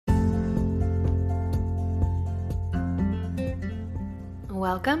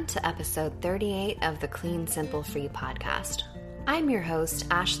Welcome to episode 38 of the Clean, Simple, Free podcast. I'm your host,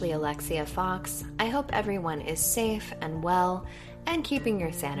 Ashley Alexia Fox. I hope everyone is safe and well and keeping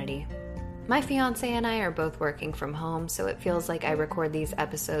your sanity. My fiance and I are both working from home, so it feels like I record these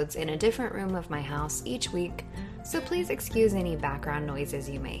episodes in a different room of my house each week, so please excuse any background noises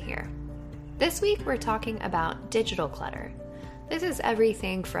you may hear. This week we're talking about digital clutter. This is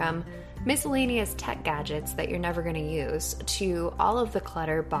everything from miscellaneous tech gadgets that you're never going to use to all of the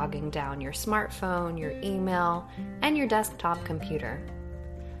clutter bogging down your smartphone, your email, and your desktop computer.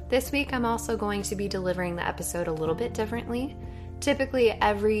 This week I'm also going to be delivering the episode a little bit differently. Typically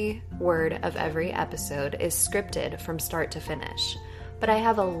every word of every episode is scripted from start to finish, but I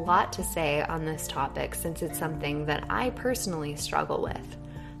have a lot to say on this topic since it's something that I personally struggle with.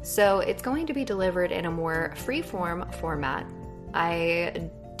 So it's going to be delivered in a more free-form format.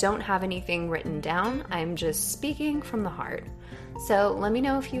 I don't have anything written down. I'm just speaking from the heart. So let me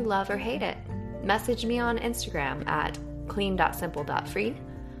know if you love or hate it. Message me on Instagram at clean.simple.free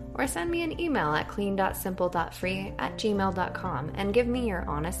or send me an email at clean.simple.free@gmail.com and give me your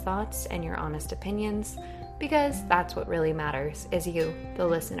honest thoughts and your honest opinions, because that's what really matters, is you, the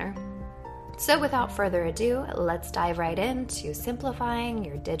listener. So without further ado, let's dive right into simplifying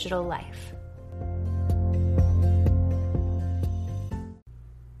your digital life.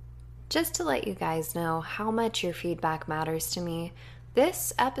 Just to let you guys know how much your feedback matters to me,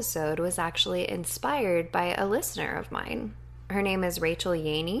 this episode was actually inspired by a listener of mine. Her name is Rachel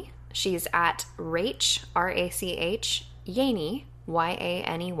Yaney. She's at Rach, R-A-C-H, Yaney,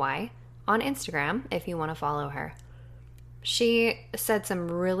 Y-A-N-E-Y, on Instagram if you want to follow her. She said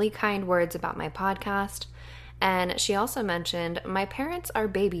some really kind words about my podcast, and she also mentioned, my parents are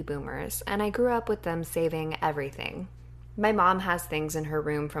baby boomers, and I grew up with them saving everything. My mom has things in her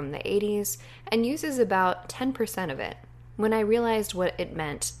room from the 80s and uses about 10% of it. When I realized what it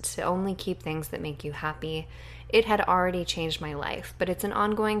meant to only keep things that make you happy, it had already changed my life, but it's an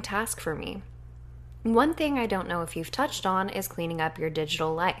ongoing task for me. One thing I don't know if you've touched on is cleaning up your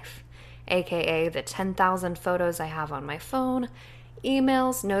digital life, aka the 10,000 photos I have on my phone,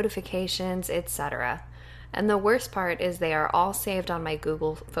 emails, notifications, etc. And the worst part is they are all saved on my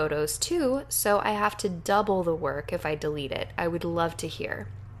Google Photos too, so I have to double the work if I delete it. I would love to hear.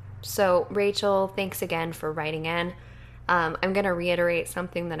 So Rachel, thanks again for writing in. I'm going to reiterate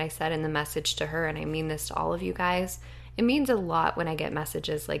something that I said in the message to her, and I mean this to all of you guys. It means a lot when I get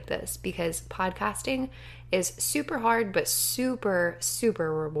messages like this, because podcasting is super hard but super, super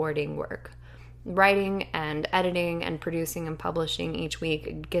rewarding work. Writing and editing and producing and publishing each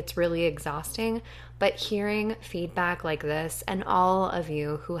week gets really exhausting, but hearing feedback like this, and all of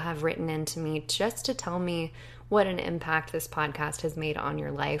you who have written into me just to tell me what an impact this podcast has made on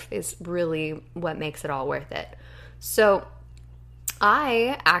your life, is really what makes it all worth it. So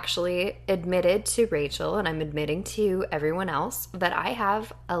I actually admitted to Rachel, and I'm admitting to everyone else, that I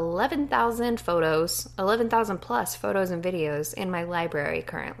have 11,000 plus photos and videos in my library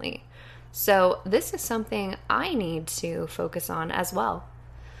currently. So this is something I need to focus on as well.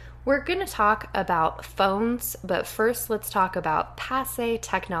 We're going to talk about phones, but first let's talk about passé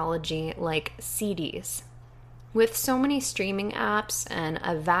technology like CDs. With so many streaming apps and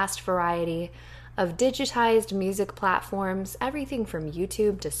a vast variety of digitized music platforms, everything from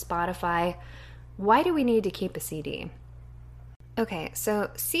YouTube to Spotify, why do we need to keep a CD? Okay, so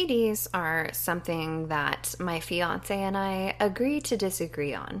CDs are something that my fiance and I agree to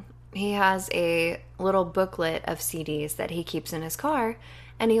disagree on. He has a little booklet of CDs that he keeps in his car,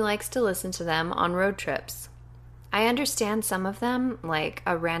 and he likes to listen to them on road trips. I understand some of them, like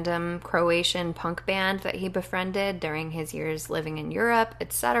a random Croatian punk band that he befriended during his years living in Europe,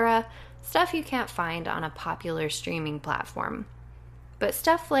 etc., stuff you can't find on a popular streaming platform. But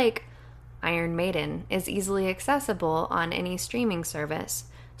stuff like Iron Maiden is easily accessible on any streaming service,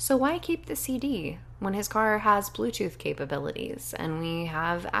 so why keep the CD when his car has Bluetooth capabilities and we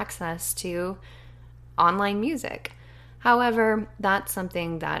have access to online music? However, that's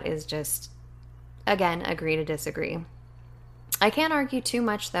something that is just, again, agree to disagree. I can't argue too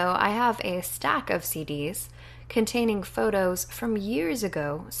much though. I have a stack of CDs containing photos from years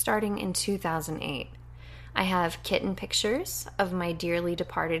ago, starting in 2008. I have kitten pictures of my dearly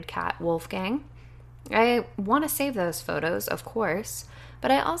departed cat Wolfgang. I want to save those photos, of course,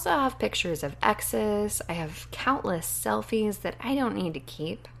 but I also have pictures of exes, I have countless selfies that I don't need to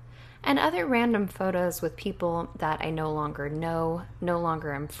keep, and other random photos with people that I no longer know, no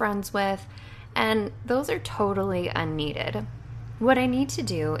longer am friends with, and those are totally unneeded. What I need to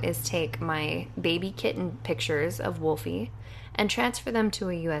do is take my baby kitten pictures of Wolfie and transfer them to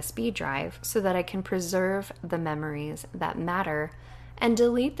a USB drive so that I can preserve the memories that matter and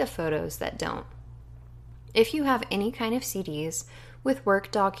delete the photos that don't. If you have any kind of CDs with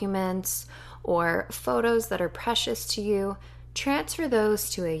work documents or photos that are precious to you, transfer those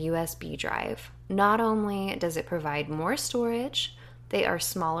to a USB drive. Not only does it provide more storage, they are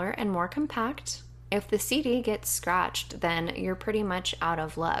smaller and more compact. If the CD gets scratched, then you're pretty much out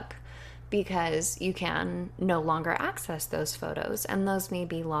of luck because you can no longer access those photos and those may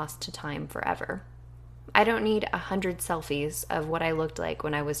be lost to time forever. I don't need 100 selfies of what I looked like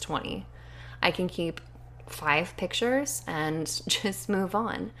when I was 20. I can keep 5 pictures and just move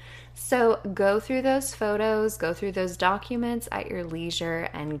on. So go through those photos, go through those documents at your leisure,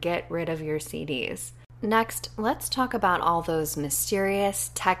 and get rid of your CDs. Next, let's talk about all those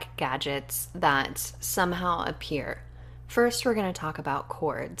mysterious tech gadgets that somehow appear. First, we're going to talk about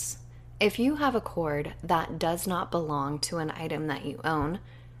cords. If you have a cord that does not belong to an item that you own,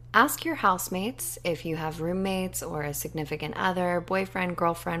 ask your housemates, if you have roommates or a significant other, boyfriend,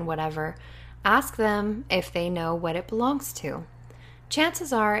 girlfriend, whatever, ask them if they know what it belongs to.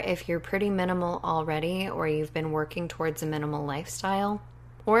 Chances are, if you're pretty minimal already or you've been working towards a minimal lifestyle,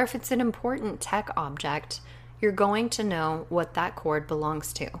 or if it's an important tech object, you're going to know what that cord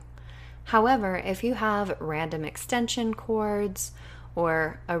belongs to. However, if you have random extension cords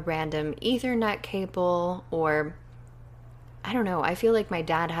or a random Ethernet cable or I don't know, I feel like my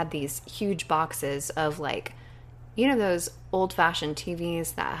dad had these huge boxes of those old-fashioned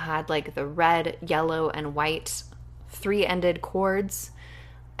TVs that had the red, yellow, and white 3-ended cords.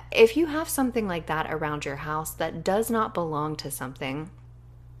 If you have something like that around your house that does not belong to something,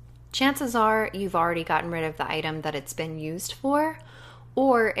 chances are you've already gotten rid of the item that it's been used for,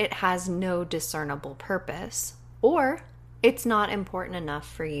 or it has no discernible purpose, or it's not important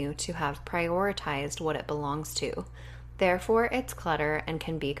enough for you to have prioritized what it belongs to. Therefore, it's clutter and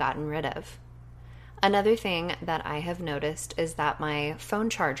can be gotten rid of. Another thing that I have noticed is that my phone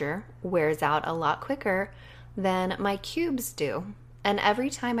charger wears out a lot quicker than my cubes do. And every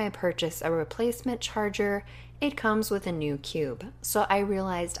time I purchase a replacement charger, it comes with a new cube. So I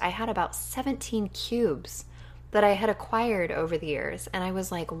realized I had about 17 cubes that I had acquired over the years. And I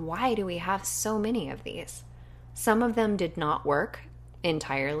was like, why do we have so many of these? Some of them did not work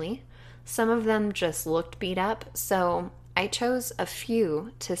entirely. Some of them just looked beat up. So I chose a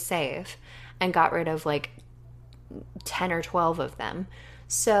few to save and got rid of 10 or 12 of them.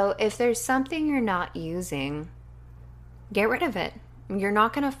 So if there's something you're not using, get rid of it. You're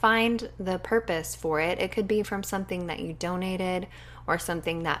not going to find the purpose for it. It could be from something that you donated or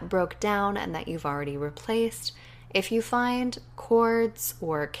something that broke down and that you've already replaced. If you find cords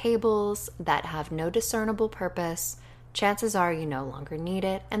or cables that have no discernible purpose, chances are you no longer need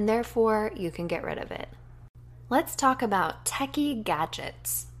it and therefore you can get rid of it. Let's talk about techie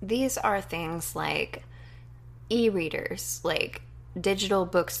gadgets. These are things like e-readers, like digital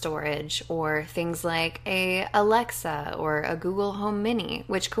book storage, or things like a Alexa or a Google Home Mini,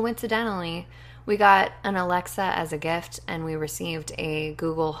 which coincidentally, we got an Alexa as a gift and we received a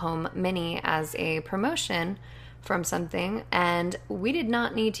Google Home Mini as a promotion from something, and we did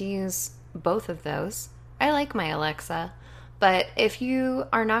not need to use both of those. I like my Alexa, but if you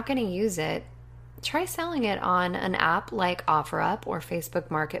are not going to use it, try selling it on an app like OfferUp or Facebook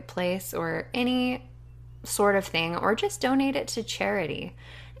Marketplace or any sort of thing, or just donate it to charity.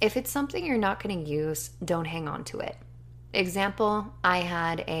 If it's something you're not going to use, don't hang on to it. Example, I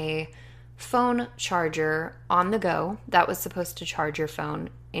had a phone charger on the go that was supposed to charge your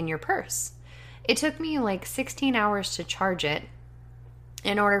phone in your purse. It took me 16 hours to charge it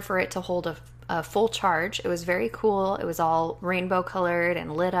in order for it to hold a full charge. It was very cool. It was all rainbow colored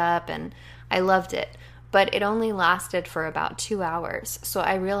and lit up, and I loved it. But it only lasted for about 2 hours. So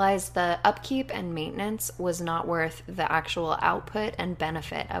I realized the upkeep and maintenance was not worth the actual output and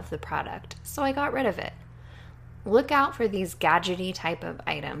benefit of the product. So I got rid of it. Look out for these gadgety type of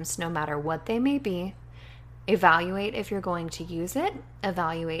items, no matter what they may be. Evaluate if you're going to use it.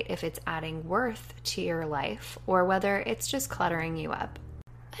 Evaluate if it's adding worth to your life or whether it's just cluttering you up.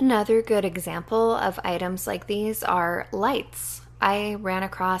 Another good example of items like these are lights. I ran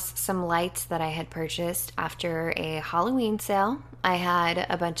across some lights that I had purchased after a Halloween sale. I had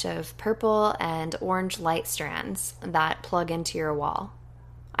a bunch of purple and orange light strands that plug into your wall.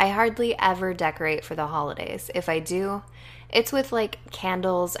 I hardly ever decorate for the holidays. If I do, it's with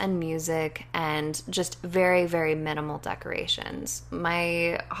candles and music and just very, very minimal decorations.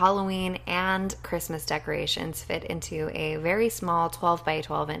 My Halloween and Christmas decorations fit into a very small 12 by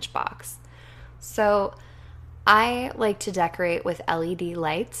 12 inch box. So I like to decorate with LED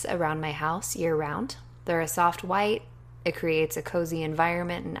lights around my house year round. They're a soft white, It creates a cozy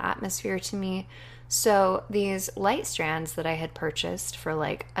environment and atmosphere to me. So these light strands that I had purchased for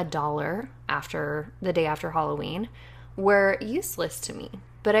like $1 after the day after Halloween were useless to me.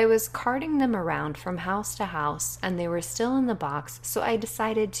 But I was carting them around from house to house and they were still in the box, so I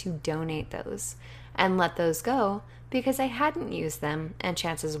decided to donate those and let those go because I hadn't used them and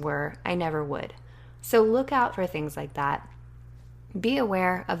chances were I never would. So look out for things like that. Be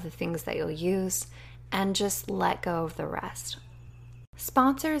aware of the things that you'll use and just let go of the rest.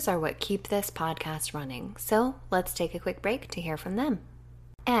 Sponsors are what keep this podcast running, so let's take a quick break to hear from them.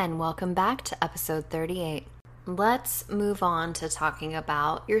 And welcome back to episode 38. Let's move on to talking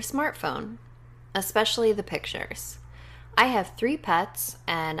about your smartphone, especially the pictures. I have 3 pets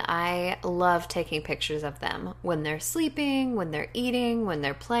and I love taking pictures of them when they're sleeping, when they're eating, when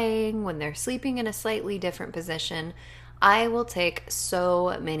they're playing, when they're sleeping in a slightly different position. I will take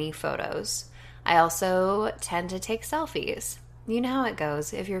so many photos. I also tend to take selfies. You know how it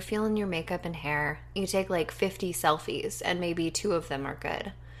goes. If you're feeling your makeup and hair, you take like 50 selfies and maybe 2 of them are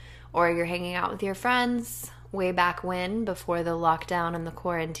good. Or you're hanging out with your friends way back when, before the lockdown and the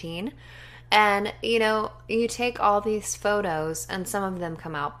quarantine. And, you take all these photos and some of them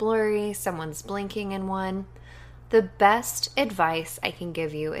come out blurry, someone's blinking in one. The best advice I can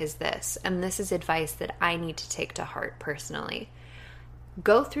give you is this, and this is advice that I need to take to heart personally.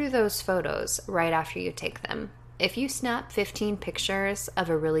 Go through those photos right after you take them. If you snap 15 pictures of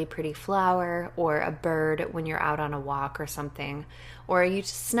a really pretty flower or a bird when you're out on a walk or something, or you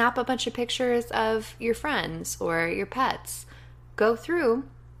snap a bunch of pictures of your friends or your pets, go through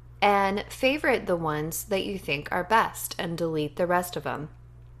and favorite the ones that you think are best and delete the rest of them.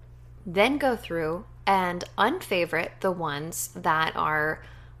 Then go through and unfavorite the ones that are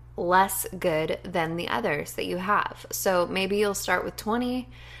less good than the others that you have. So maybe you'll start with 20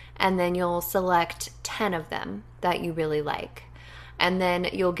 and then you'll select 10 of them that you really like. And then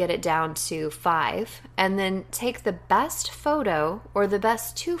you'll get it down to 5 and then take the best photo or the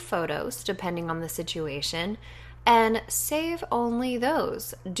best 2 photos, depending on the situation, and save only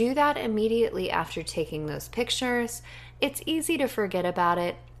those. Do that immediately after taking those pictures. It's easy to forget about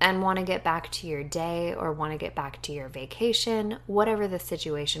it and want to get back to your day or want to get back to your vacation, whatever the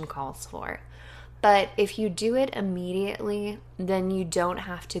situation calls for. But if you do it immediately, then you don't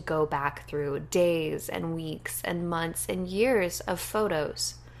have to go back through days and weeks and months and years of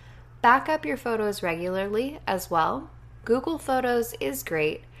photos. Back up your photos regularly as well. Google Photos is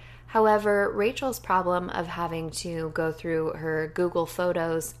great. However, Rachel's problem of having to go through her Google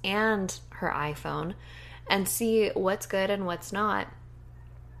Photos and her iPhone and see what's good and what's not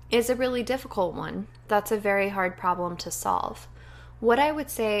is a really difficult one. That's a very hard problem to solve. What I would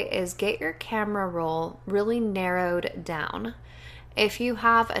say is get your camera roll really narrowed down. If you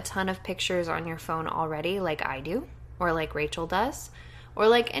have a ton of pictures on your phone already, like I do, or like Rachel does, or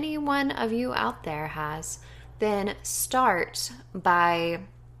like any one of you out there has, then start by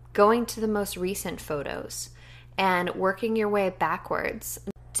going to the most recent photos and working your way backwards.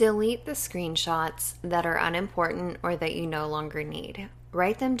 Delete the screenshots that are unimportant or that you no longer need.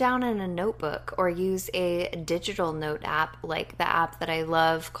 Write them down in a notebook or use a digital note app like the app that I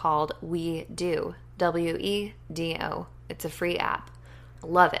love called WeDo, W-E-D-O. It's a free app.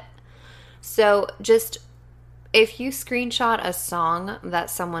 Love it. So just if you screenshot a song that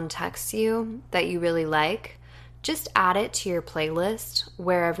someone texts you that you really like, just add it to your playlist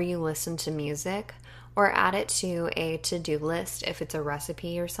wherever you listen to music, or add it to a to-do list if it's a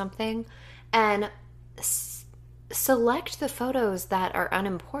recipe or something, and select the photos that are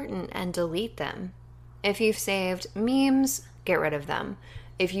unimportant and delete them. If you've saved memes, get rid of them.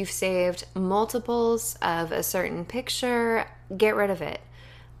 If you've saved multiples of a certain picture, get rid of it.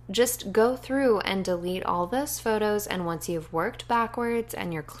 Just go through and delete all those photos, and once you've worked backwards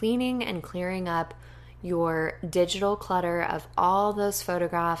and you're cleaning and clearing up your digital clutter of all those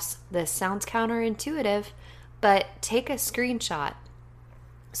photographs, this sounds counterintuitive, but take a screenshot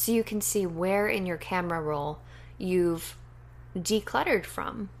so you can see where in your camera roll you've decluttered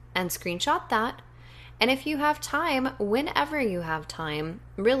from, and screenshot that. And if you have time, whenever you have time,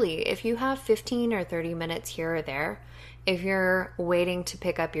 really, if you have 15 or 30 minutes here or there, if you're waiting to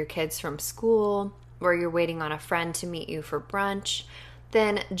pick up your kids from school or you're waiting on a friend to meet you for brunch,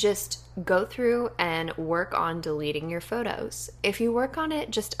 then just go through and work on deleting your photos. If you work on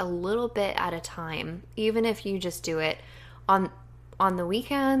it just a little bit at a time, even if you just do it on the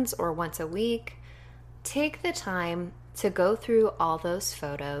weekends or once a week, take the time to go through all those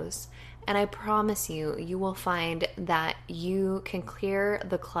photos, and I promise you, you will find that you can clear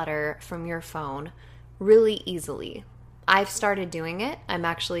the clutter from your phone really easily. I've started doing it. I'm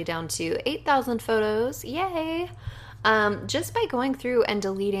actually down to 8,000 photos. Yay! Just by going through and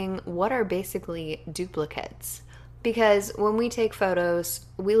deleting what are basically duplicates. Because when we take photos,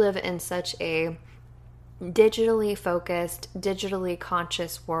 we live in such a digitally focused, digitally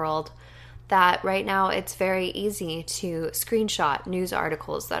conscious world that right now it's very easy to screenshot news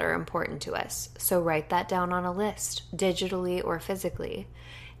articles that are important to us. So write that down on a list, digitally or physically.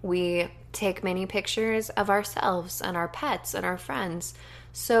 We take many pictures of ourselves and our pets and our friends.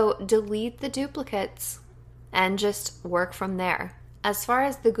 So delete the duplicates and just work from there. As far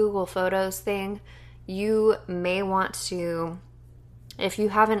as the Google Photos thing, you may want to, if you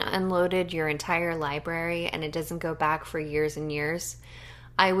haven't unloaded your entire library and it doesn't go back for years and years,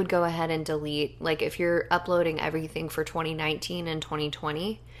 I would go ahead and delete, like if you're uploading everything for 2019 and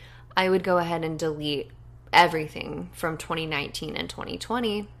 2020, I would go ahead and delete everything from 2019 and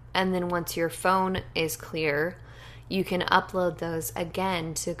 2020. And then once your phone is clear, you can upload those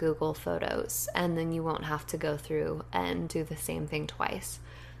again to Google Photos, and then you won't have to go through and do the same thing twice.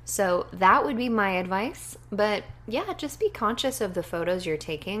 So that would be my advice. But yeah, just be conscious of the photos you're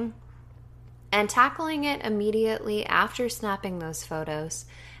taking and tackling it immediately after snapping those photos,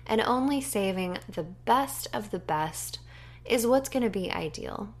 and only saving the best of the best is what's going to be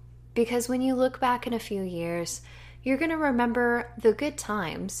ideal. Because when you look back in a few years, you're going to remember the good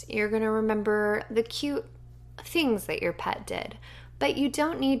times. You're going to remember the cute things that your pet did. But you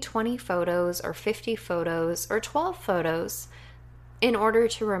don't need 20 photos or 50 photos or 12 photos in order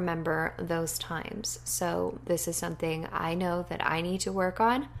to remember those times. So this is something I know that I need to work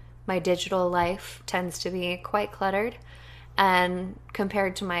on. My digital life tends to be quite cluttered, and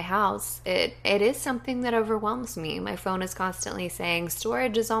compared to my house, it is something that overwhelms me. My phone is constantly saying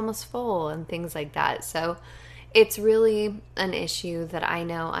storage is almost full and things like that. So it's really an issue that I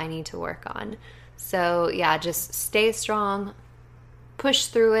know I need to work on. So yeah, just stay strong, push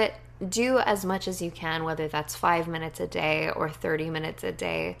through it, do as much as you can, whether that's 5 minutes a day or 30 minutes a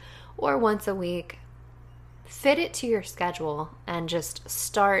day or once a week. Fit it to your schedule and just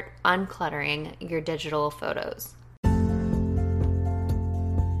start uncluttering your digital photos.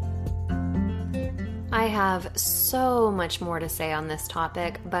 I have so much more to say on this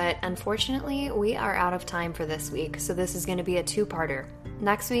topic, but unfortunately, we are out of time for this week, so this is going to be a two-parter.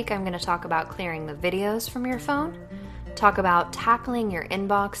 Next week, I'm going to talk about clearing the videos from your phone, talk about tackling your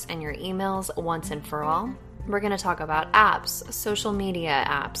inbox and your emails once and for all. We're going to talk about apps, social media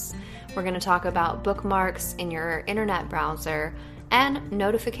apps. We're going to talk about bookmarks in your internet browser and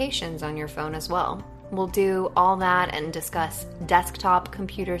notifications on your phone as well. We'll do all that and discuss desktop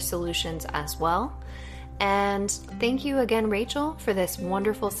computer solutions as well. And thank you again, Rachel, for this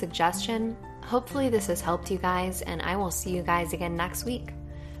wonderful suggestion. Hopefully this has helped you guys, and I will see you guys again next week.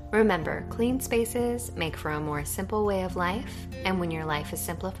 Remember, clean spaces make for a more simple way of life, and when your life is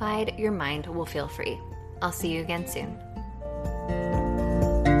simplified, your mind will feel free. I'll see you again soon.